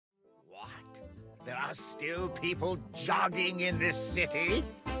There are still people jogging in this city.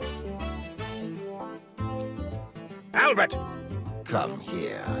 Albert, come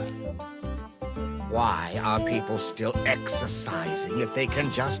here. Why are people still exercising if they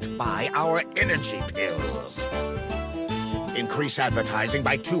can just buy our energy pills? Increase advertising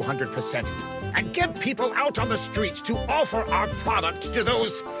by 200% and get people out on the streets to offer our product to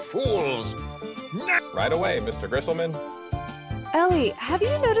those fools. Right away, Mr. Gristleman. Ellie, have you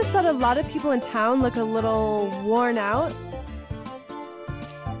noticed that a lot of people in town look a little worn out?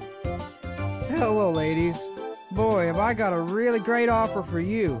 Hello, ladies. Boy, have I got a really great offer for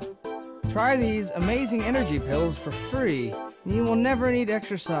you. Try these amazing energy pills for free, and you will never need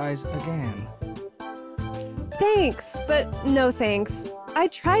exercise again. Thanks, but no thanks. I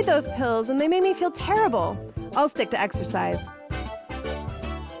tried those pills and they made me feel terrible. I'll stick to exercise.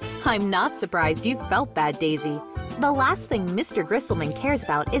 I'm not surprised you felt bad, Daisy. The last thing Mr. Gristleman cares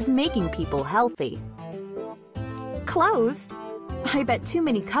about is making people healthy. Closed? I bet too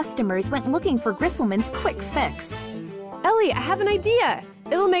many customers went looking for Gristleman's quick fix. Ellie, I have an idea.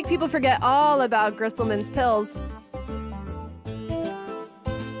 It'll make people forget all about Gristleman's pills.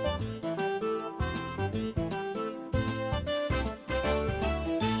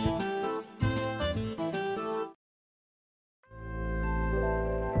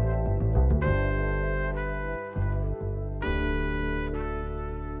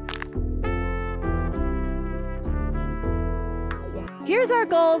 Here's our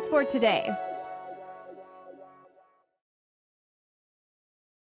goals for today.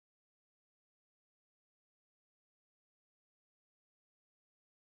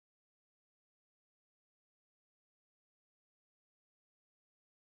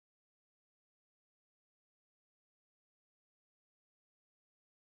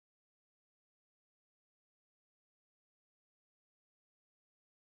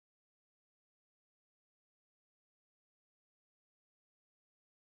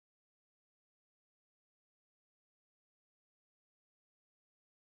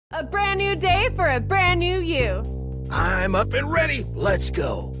 A brand new day for a brand new you. I'm up and ready. Let's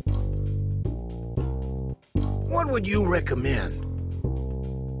go. What would you recommend?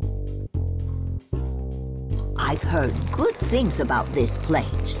 I've heard good things about this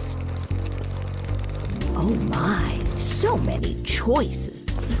place. Oh my, so many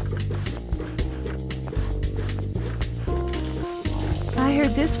choices. I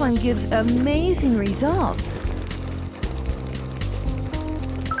heard this one gives amazing results.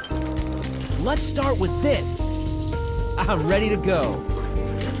 Let's start with this. I'm ready to go.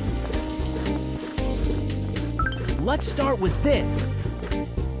 Let's start with this.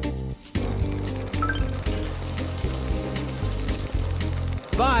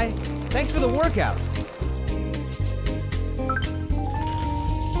 Bye. Thanks for the workout.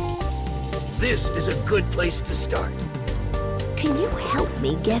 This is a good place to start. Can you help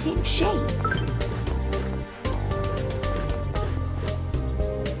me get in shape?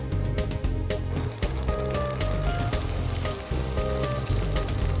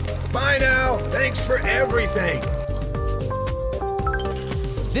 Bye now. Thanks for everything.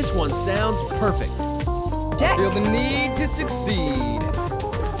 This one sounds perfect. Jack. Feel the need to succeed.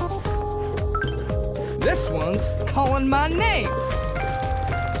 This one's calling my name.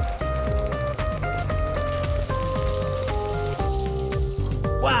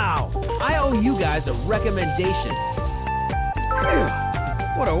 Wow, I owe you guys a recommendation.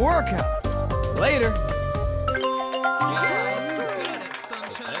 What a workout. Later.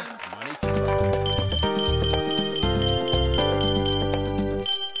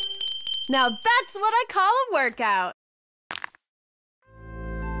 Now that's what I call a workout.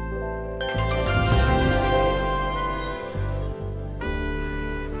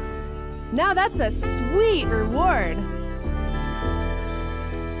 Now that's a sweet reward.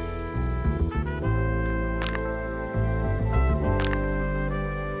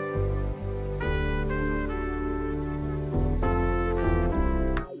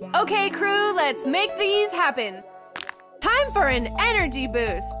 Okay, crew, let's make these happen. Time for an energy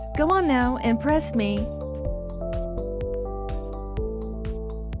boost. Go on now, impress me.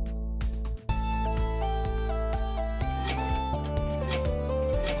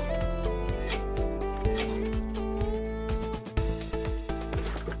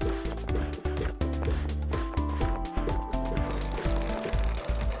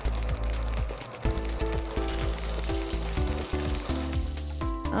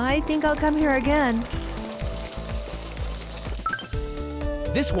 I think I'll come here again.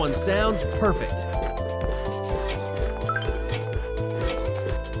 This one sounds perfect.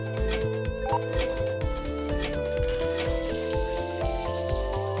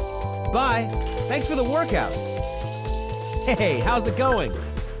 Bye. Thanks for the workout. Hey, how's it going?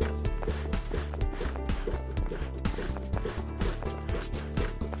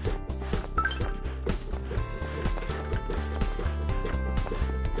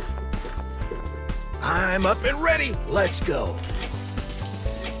 I'm up and ready. Let's go.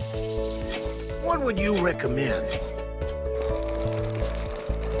 What would you recommend?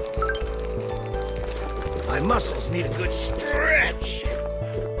 My muscles need a good stretch.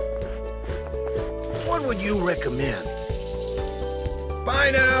 What would you recommend?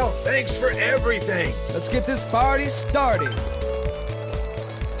 Bye now. Thanks for everything. Let's get this party started.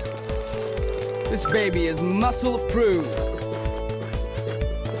 This baby is muscle approved.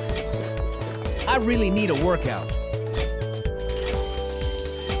 I really need a workout.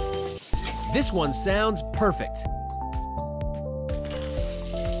 This one sounds perfect.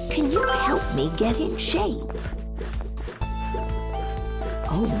 Can you help me get in shape?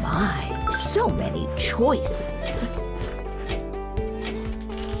 Oh my, so many choices.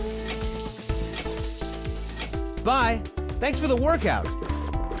 Bye. Thanks for the workout.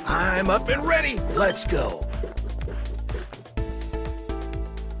 I'm up and ready. Let's go.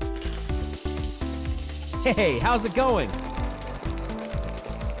 Hey, how's it going?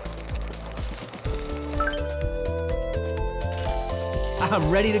 I'm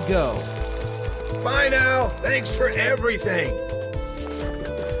ready to go. Bye now. Thanks for everything.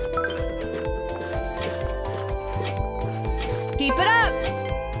 Keep it up!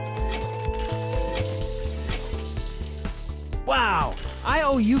 Wow, I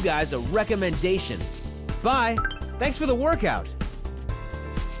owe you guys a recommendation. Bye. Thanks for the workout.